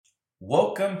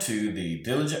Welcome to the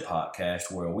Diligent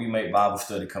Podcast, where we make Bible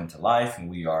study come to life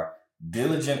and we are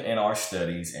diligent in our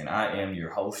studies. And I am your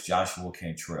host, Joshua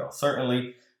Cantrell.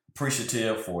 Certainly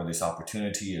appreciative for this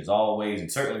opportunity as always,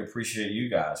 and certainly appreciate you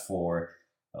guys for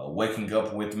waking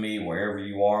up with me wherever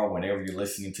you are, whenever you're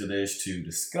listening to this, to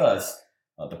discuss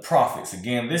the prophets.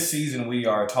 Again, this season we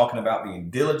are talking about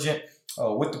being diligent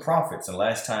with the prophets. And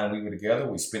last time we were together,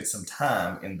 we spent some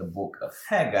time in the book of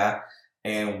Haggai.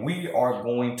 And we are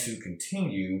going to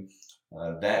continue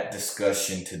that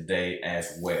discussion today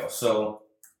as well. So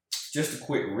just a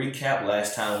quick recap.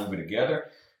 Last time we were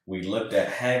together, we looked at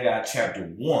Haggai chapter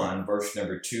 1, verse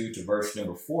number 2 to verse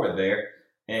number 4 there.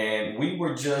 And we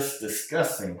were just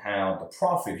discussing how the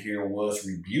prophet here was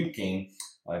rebuking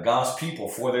God's people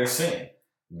for their sin.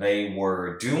 They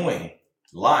were doing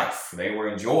life. They were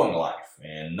enjoying life.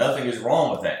 And nothing is wrong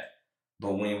with that.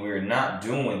 But when we're not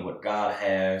doing what God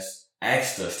has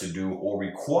asked us to do or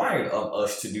required of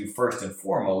us to do first and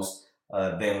foremost,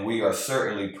 then we are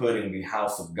certainly putting the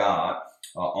house of God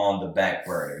on the back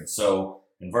burner. And so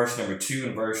in verse number 2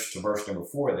 and verse number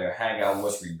 4 there, Haggai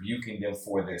was rebuking them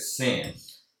for their sin.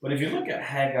 But if you look at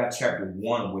Haggai chapter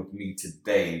 1 with me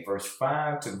today, verse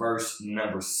 5 to verse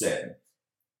number 7,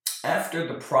 after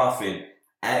the prophet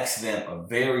asks them a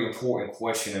very important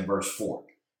question in verse 4,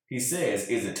 he says,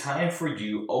 "Is it time for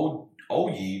you, O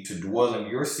ye, to dwell in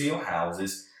your sealed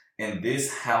houses, and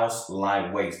this house lie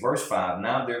waste?" Verse 5,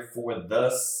 Now therefore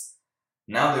thus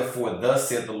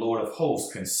saith the Lord of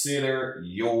hosts, consider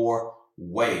your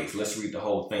ways. Let's read the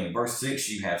whole thing. Verse 6,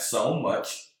 "Ye have sown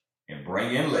much, and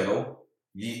bring in little.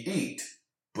 Ye eat,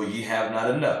 but ye have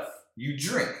not enough. You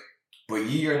drink, but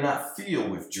ye are not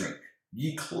filled with drink.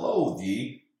 Ye clothe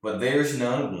ye, but there is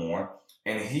none warm.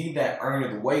 And he that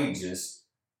earneth wages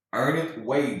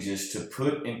to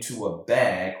put into a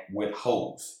bag with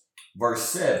holes." Verse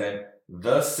 7,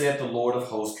 "Thus saith the Lord of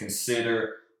hosts,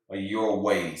 consider your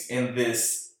ways." In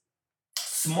this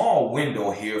small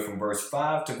window here from verse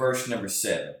 5 to verse number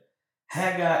 7,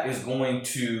 Haggai is going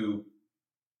to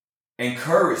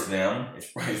encourage them,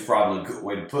 it's probably a good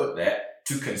way to put that,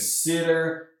 to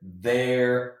consider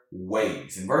their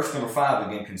ways. In verse number 5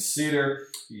 again, consider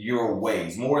your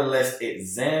ways. More or less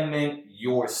examine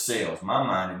yourselves. My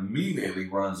mind immediately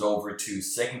runs over to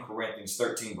 2 Corinthians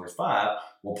 13 verse 5,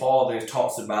 where Paul there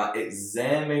talks about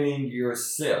examining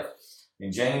yourself.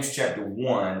 In James chapter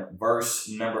 1 verse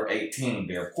number 18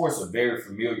 there, of course, a very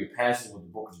familiar passage with the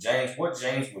book of James. What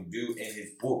James would do in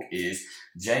his book is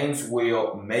James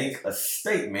will make a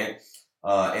statement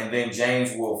and then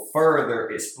James will further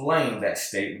explain that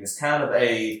statement. It's kind of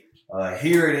a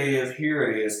here it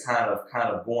is, kind of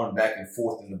going back and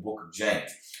forth in the book of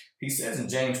James. He says in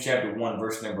James chapter 1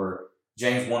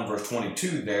 James 1 verse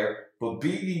 22 there, "But be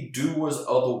ye doers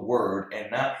of the word, and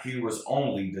not hearers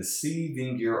only,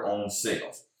 deceiving your own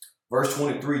selves." Verse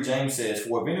 23, James says,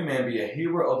 "For if any man be a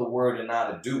hearer of the word and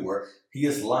not a doer, he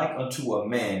is like unto a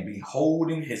man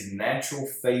beholding his natural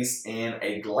face in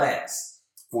a glass.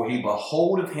 For he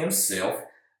beholdeth himself,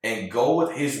 and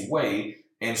goeth his way,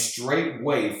 and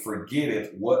straightway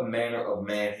forgetteth what manner of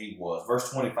man he was."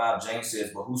 Verse 25, James says,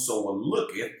 "But whosoever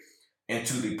looketh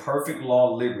into the perfect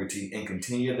law of liberty, and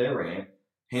continue therein,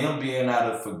 him being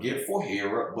not a forgetful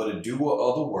hearer, but a doer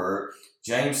of the word,"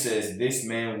 James says, "this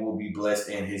man will be blessed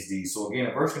in his deeds." So again,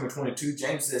 in verse number 22,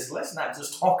 James says, let's not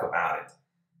just talk about it.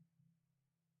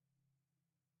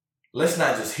 Let's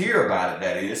not just hear about it,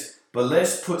 that is, but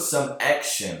let's put some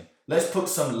action. Let's put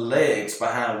some legs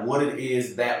behind what it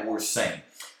is that we're saying.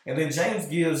 And then James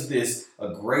gives this a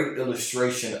great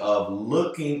illustration of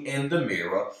looking in the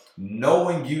mirror,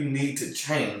 knowing you need to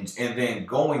change, and then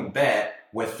going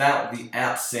back without the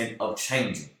absence of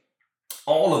changing.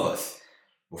 All of us,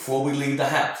 before we leave the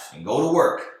house and go to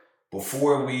work,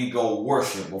 before we go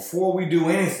worship, before we do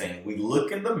anything, we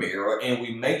look in the mirror and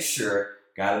we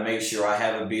gotta make sure I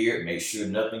have a beard, make sure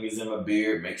nothing is in my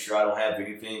beard, make sure I don't have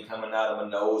anything coming out of my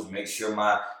nose, make sure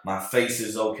my face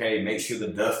is okay, make sure the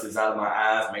dust is out of my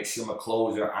eyes, make sure my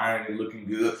clothes are ironed and looking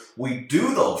good. We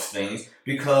do those things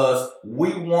because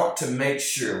we want to make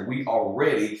sure we are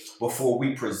ready before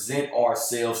we present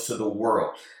ourselves to the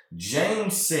world.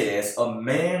 James says a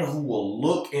man who will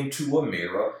look into a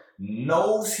mirror,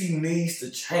 knows he needs to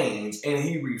change, and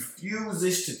he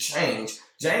refuses to change,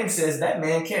 James says that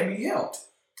man can't be helped.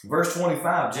 Verse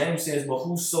 25, James says, "But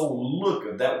whoso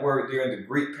looketh," that word there in the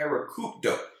Greek,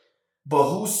 parakupto, "but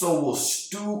whoso will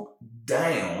stoop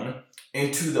down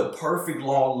into the perfect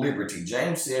law of liberty."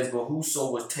 James says, "But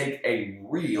whoso will take a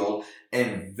real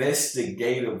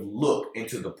investigative look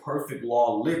into the perfect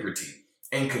law of liberty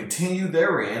and continue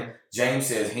therein," James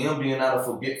says, "him being not a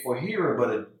forgetful hearer,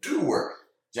 but a doer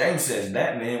James says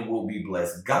that man will be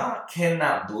blessed. God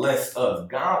cannot bless us.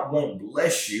 God won't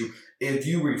bless you if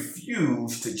you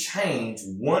refuse to change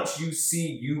once you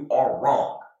see you are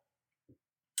wrong.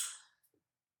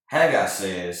 Haggai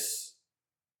says,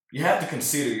 you have to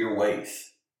consider your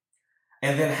ways.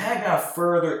 And then Haggai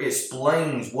further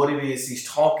explains what it is he's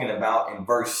talking about in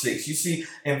verse 6. You see,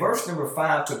 in verse number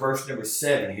 5 to verse number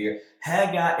 7 here,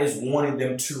 Haggai is wanting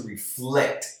them to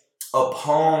reflect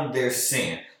upon their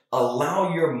sin.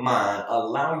 Allow your mind,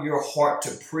 allow your heart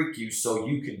to prick you so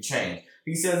you can change.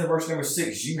 He says in verse number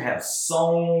 6, you have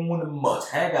sown much.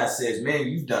 Haggai says, man,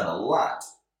 you've done a lot.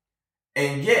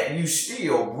 And yet you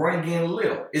still bring in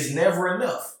little. It's never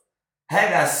enough.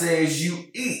 Haggai says you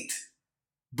eat,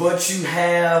 but you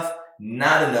have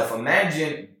not enough.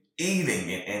 Imagine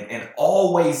eating and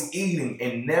always eating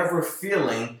and never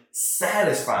feeling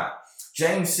satisfied.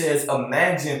 James says,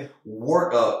 imagine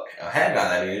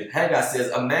Haggai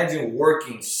says, imagine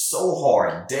working so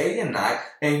hard day and night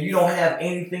and you don't have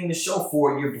anything to show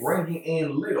for it. You're bringing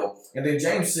in little. And then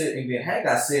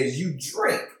Haggai says, you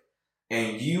drink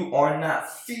and you are not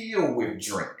filled with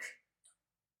drink.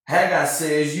 Haggai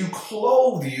says, you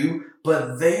clothe you,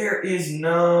 but there is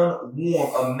none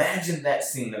warm. Imagine that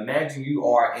scene. Imagine you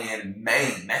are in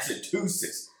Maine,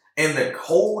 Massachusetts, in the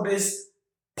coldest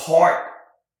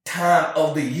time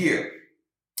of the year.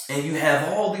 And you have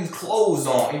all these clothes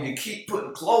on, and you keep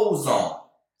putting clothes on,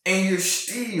 and you're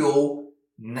still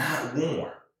not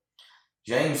warm.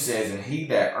 James says, and he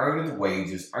that earneth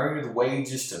wages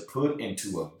to put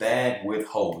into a bag with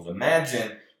holes.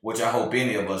 Imagine, which I hope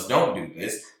any of us don't do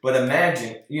this, but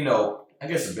imagine, I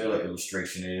guess a better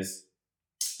illustration is,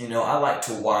 I like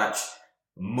to watch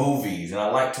movies, and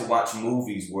I like to watch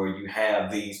movies where you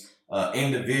have these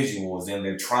individuals and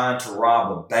they're trying to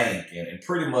rob a bank, and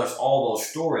pretty much all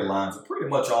those storylines are pretty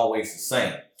much always the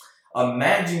same.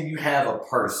 Imagine you have a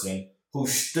person who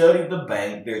studied the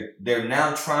bank. They're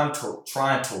now trying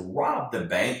to rob the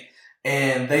bank,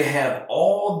 and they have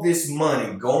all this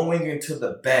money going into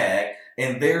the bag,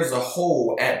 and there's a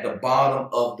hole at the bottom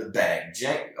of the bag.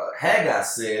 Haggai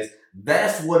says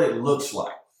that's what it looks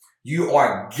like. You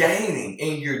are gaining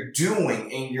and you're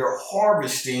doing and you're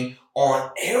harvesting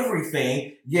on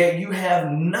everything, yet you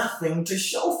have nothing to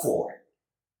show for it.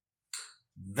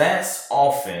 That's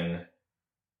often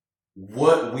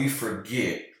what we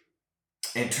forget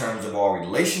in terms of our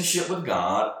relationship with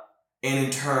God and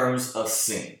in terms of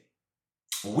sin.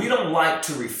 We don't like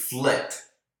to reflect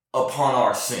upon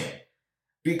our sin,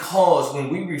 because when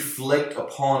we reflect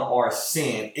upon our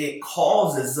sin, it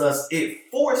forces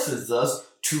us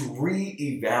to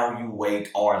reevaluate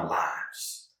our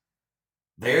lives.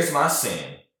 There's my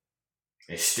sin.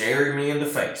 It's staring me in the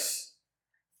face.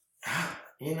 I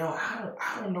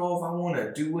don't know if I want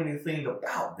to do anything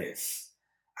about this.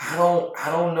 I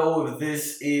don't know if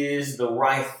this is the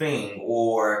right thing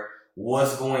or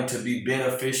what's going to be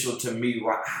beneficial to me.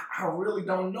 I really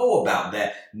don't know about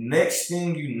that. Next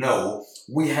thing you know,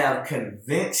 we have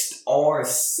convinced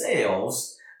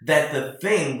ourselves that the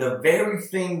very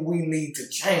thing we need to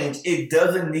change, it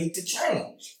doesn't need to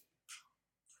change.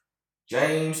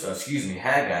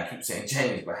 Haggai, I keep saying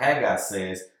James, but Haggai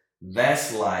says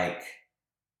that's like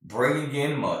bringing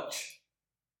in much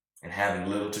and having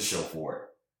little to show for it.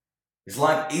 It's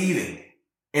like eating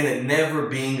and it never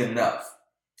being enough.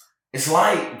 It's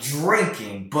like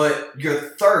drinking, but your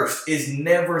thirst is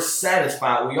never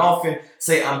satisfied. We often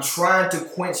say, I'm trying to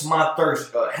quench my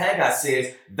thirst. Haggai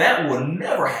says that will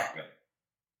never happen.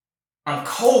 I'm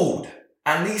cold.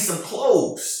 I need some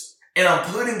clothes. And I'm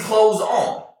putting clothes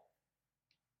on.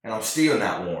 And I'm still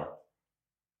not warm.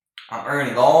 I'm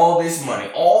earning all this money,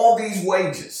 all these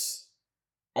wages,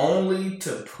 only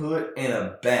to put in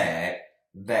a bag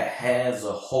that has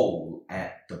a hole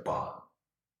at the bottom.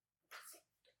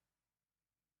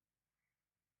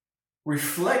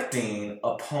 Reflecting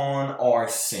upon our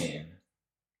sin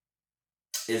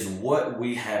is what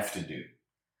we have to do.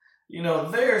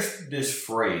 There's this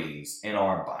phrase in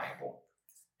our Bible,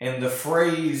 and the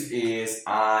phrase is,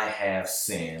 I have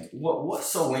sinned. What's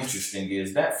so interesting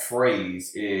is that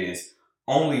phrase is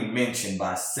only mentioned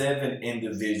by 7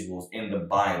 individuals in the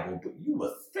Bible, but you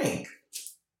would think,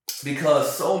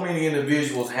 because so many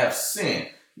individuals have sinned,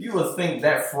 you would think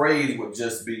that phrase would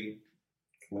just be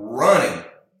running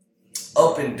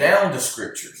up and down the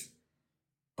scriptures.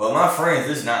 But my friends,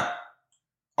 it's not.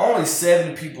 Only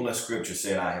 7 people in scripture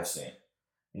said, I have sinned.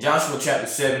 In Joshua chapter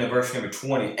 7 and verse number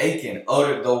 20, Achan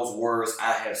uttered those words,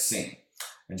 I have sinned.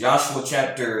 In Joshua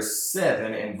chapter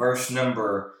 7 and verse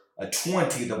number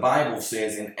 20, the Bible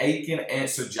says, and Achan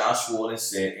answered Joshua and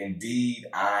said, indeed,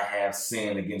 I have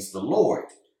sinned against the Lord.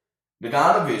 the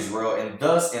God of Israel, and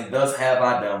thus have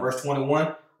I done. Verse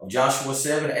 21 of Joshua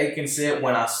 7, Achan said,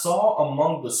 when I saw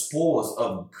among the spoils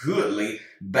of goodly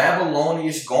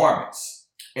Babylonian garments,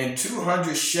 and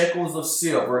 200 shekels of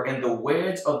silver, and the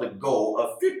wedge of the gold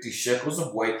of 50 shekels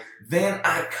of weight, then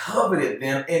I coveted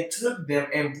them, and took them,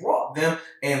 and brought them,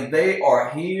 and they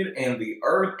are hid in the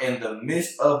earth in the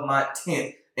midst of my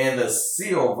tent, and the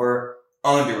silver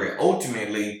under it.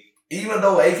 Ultimately, even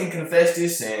though Achan confessed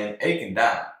his sin, Achan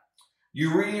died.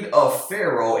 You read of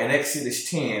Pharaoh in Exodus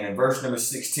 10 and verse number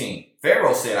 16.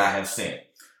 Pharaoh said, I have sinned.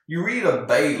 You read of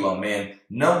Balaam in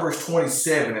Numbers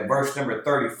 27 and verse number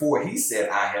 34. He said,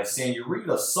 I have sinned. You read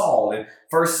of Saul in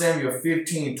 1 Samuel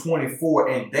 15:24,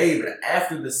 and David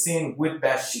after the sin with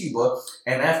Bathsheba,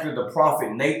 and after the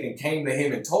prophet Nathan came to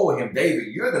him and told him, David,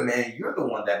 you're the man, you're the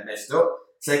one that messed up.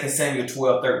 2 Samuel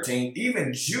 12:13.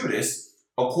 Even Judas,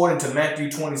 according to Matthew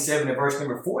 27 and verse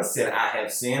number 4, said, I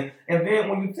have sinned. And then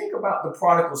when you think about the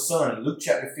prodigal son in Luke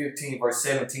chapter 15, verse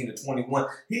 17 to 21,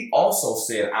 he also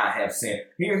said, I have sinned.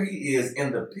 Here he is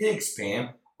in the pig's pen.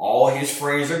 All his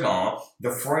friends are gone. The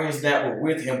friends that were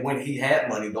with him when he had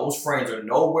money, those friends are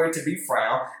nowhere to be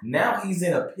found. Now he's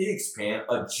in a pig's pen,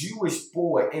 a Jewish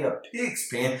boy in a pig's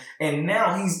pen, and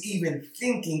now he's even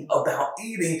thinking about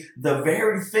eating the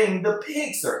very thing the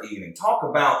pigs are eating. Talk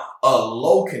about a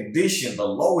low condition, the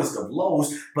lowest of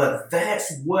lows, but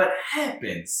that's what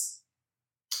happens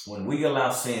when we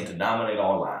allow sin to dominate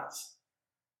our lives.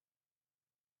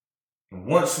 And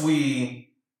once we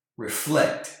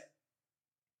reflect,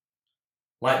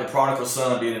 like the prodigal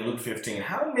son did in Luke 15,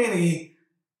 how many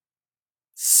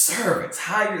servants,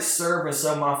 hired servants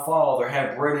of my father,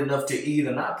 have bread enough to eat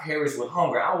and I perish with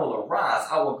hunger? I will arise,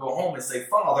 I will go home and say,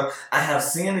 Father, I have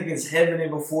sinned against heaven and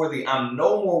before thee. I'm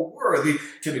no more worthy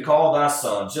to be called thy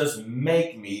son. Just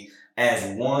make me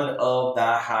as one of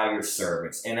thy hired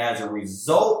servants. And as a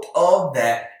result of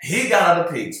that, he got out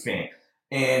of the pig's pen.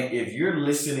 And if you're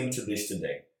listening to this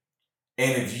today,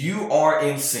 and if you are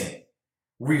in sin,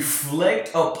 reflect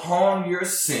upon your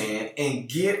sin and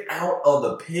get out of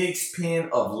the pig's pen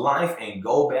of life and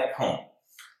go back home.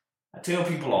 I tell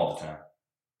people all the time,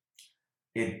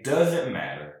 it doesn't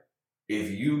matter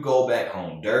if you go back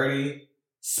home dirty,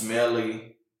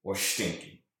 smelly, or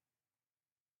stinky.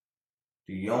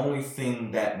 The only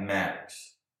thing that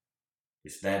matters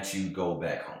is that you go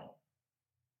back home.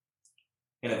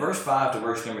 And in verse 5 to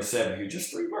verse number 7 here,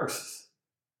 just 3 verses,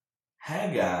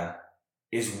 Haggai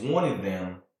is wanting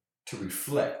them to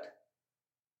reflect,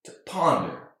 to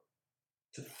ponder,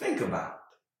 to think about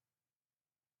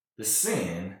the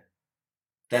sin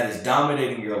that is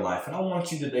dominating your life. And I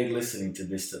want you today listening to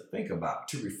this to think about,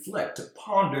 to reflect, to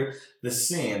ponder the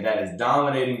sin that is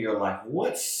dominating your life.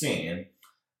 What sin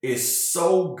is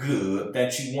so good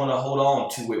that you want to hold on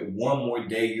to it one more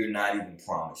day you're not even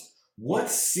promised? What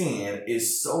sin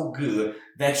is so good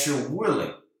that you're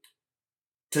willing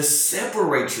to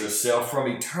separate yourself from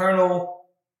eternal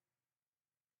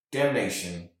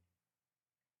damnation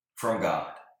from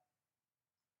God?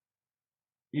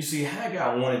 You see,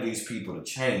 Haggai wanted these people to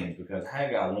change because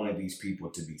Haggai wanted these people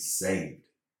to be saved.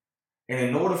 And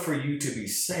in order for you to be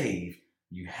saved,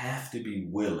 you have to be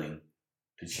willing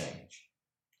to change.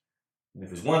 And if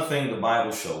there's one thing the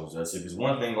Bible shows us, if there's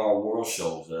one thing our world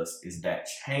shows us, is that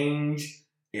change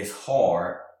is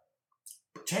hard,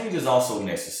 but change is also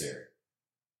necessary.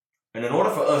 And in order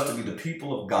for us to be the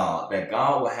people of God that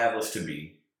God will have us to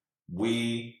be,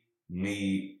 we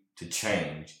need to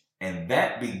change. And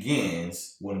that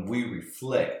begins when we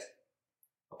reflect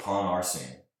upon our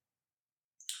sin.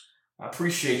 I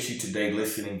appreciate you today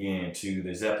listening in to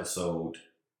this episode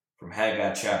from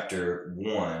Haggai chapter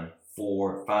 1,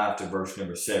 4, 5 to verse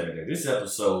number 7. This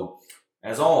episode,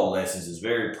 as all lessons, is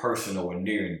very personal and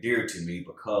near and dear to me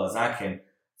because I can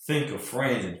think of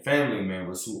friends and family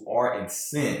members who are in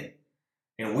sin.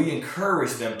 And we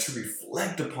encourage them to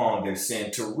reflect upon their sin,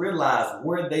 to realize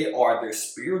where they are, their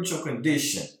spiritual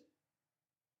condition.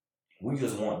 We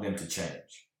just want them to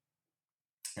change.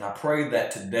 And I pray that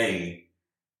today,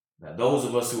 that those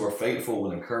of us who are faithful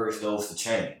will encourage those to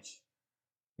change.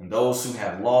 And those who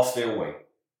have lost their way,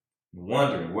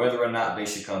 wondering whether or not they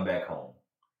should come back home,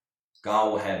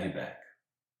 God will have you back.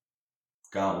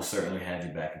 God will certainly have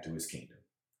you back into his kingdom.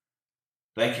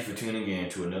 Thank you for tuning in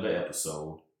to another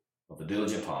episode of the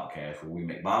Diligent Podcast, where we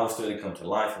make Bible study come to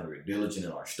life and we're diligent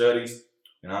in our studies.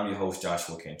 And I'm your host,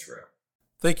 Joshua Cantrell.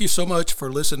 Thank you so much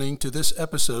for listening to this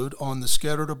episode on the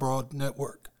Scattered Abroad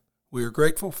Network. We are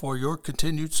grateful for your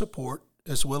continued support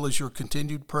as well as your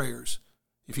continued prayers.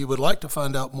 If you would like to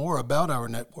find out more about our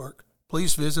network,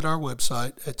 please visit our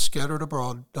website at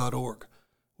scatteredabroad.org.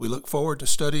 We look forward to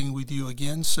studying with you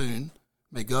again soon.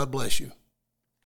 May God bless you.